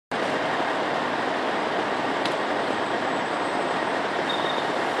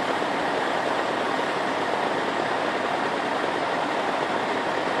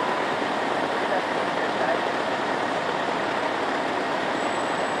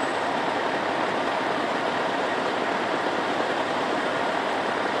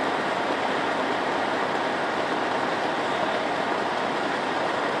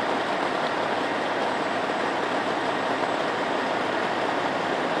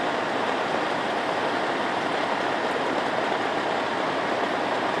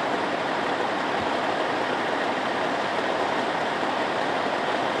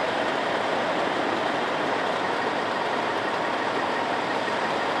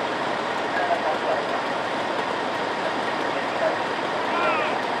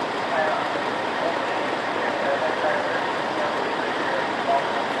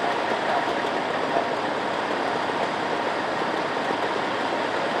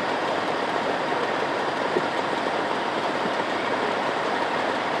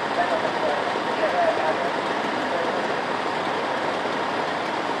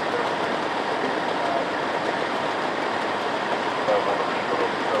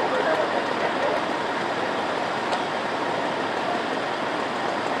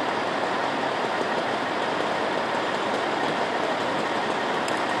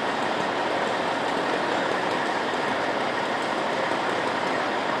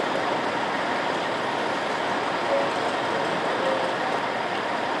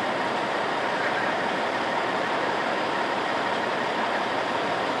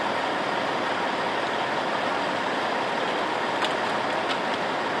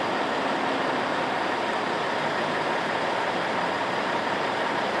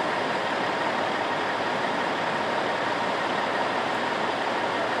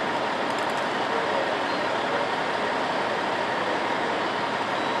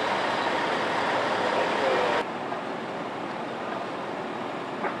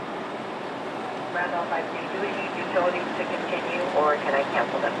Do we need utilities to continue, or can I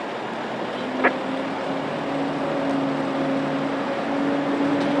cancel them?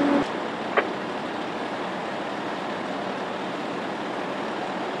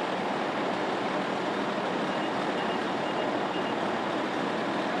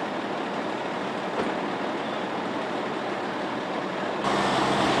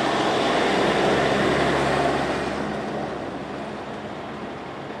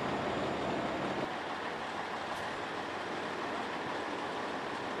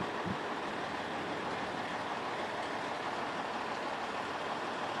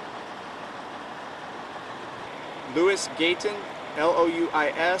 Louis Gayton,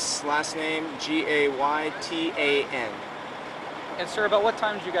 L-O-U-I-S, last name G-A-Y-T-A-N. And sir, about what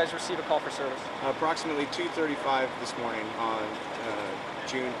time did you guys receive a call for service? Approximately 2:35 this morning on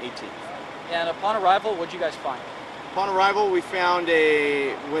June 18th. And upon arrival, what did you guys find? Upon arrival, we found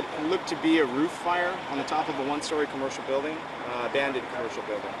what looked to be a roof fire on the top of a one-story commercial building, abandoned commercial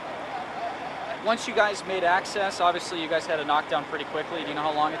building. Once you guys made access, obviously you guys had to knock down pretty quickly. Do you know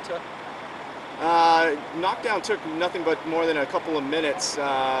how long it took? Knockdown took nothing but more than a couple of minutes.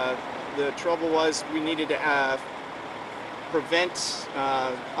 The trouble was we needed to prevent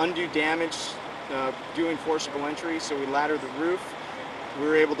undue damage doing forcible entry, so we laddered the roof. We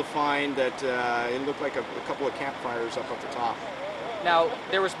were able to find that it looked like a couple of campfires up at the top. Now,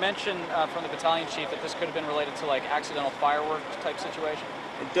 there was mention from the battalion chief that this could have been related to like accidental firework type situation.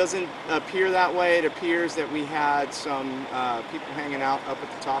 It doesn't appear that way. It appears that we had some people hanging out up at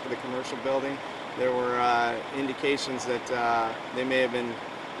the top of the commercial building. There were indications that they may have been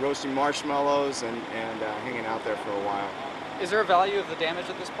roasting marshmallows and hanging out there for a while. Is there a value of the damage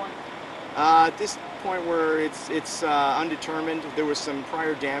at this point? At this point where it's undetermined, there was some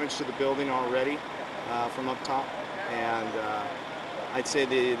prior damage to the building already from up top, and I'd say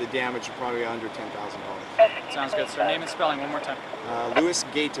the damage is probably under $10,000. Sounds good, sir. Name and spelling one more time. Louis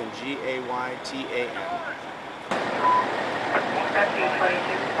Gayton, G-A-Y-T-A-N. Rescue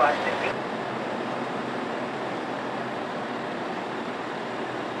 22 /50.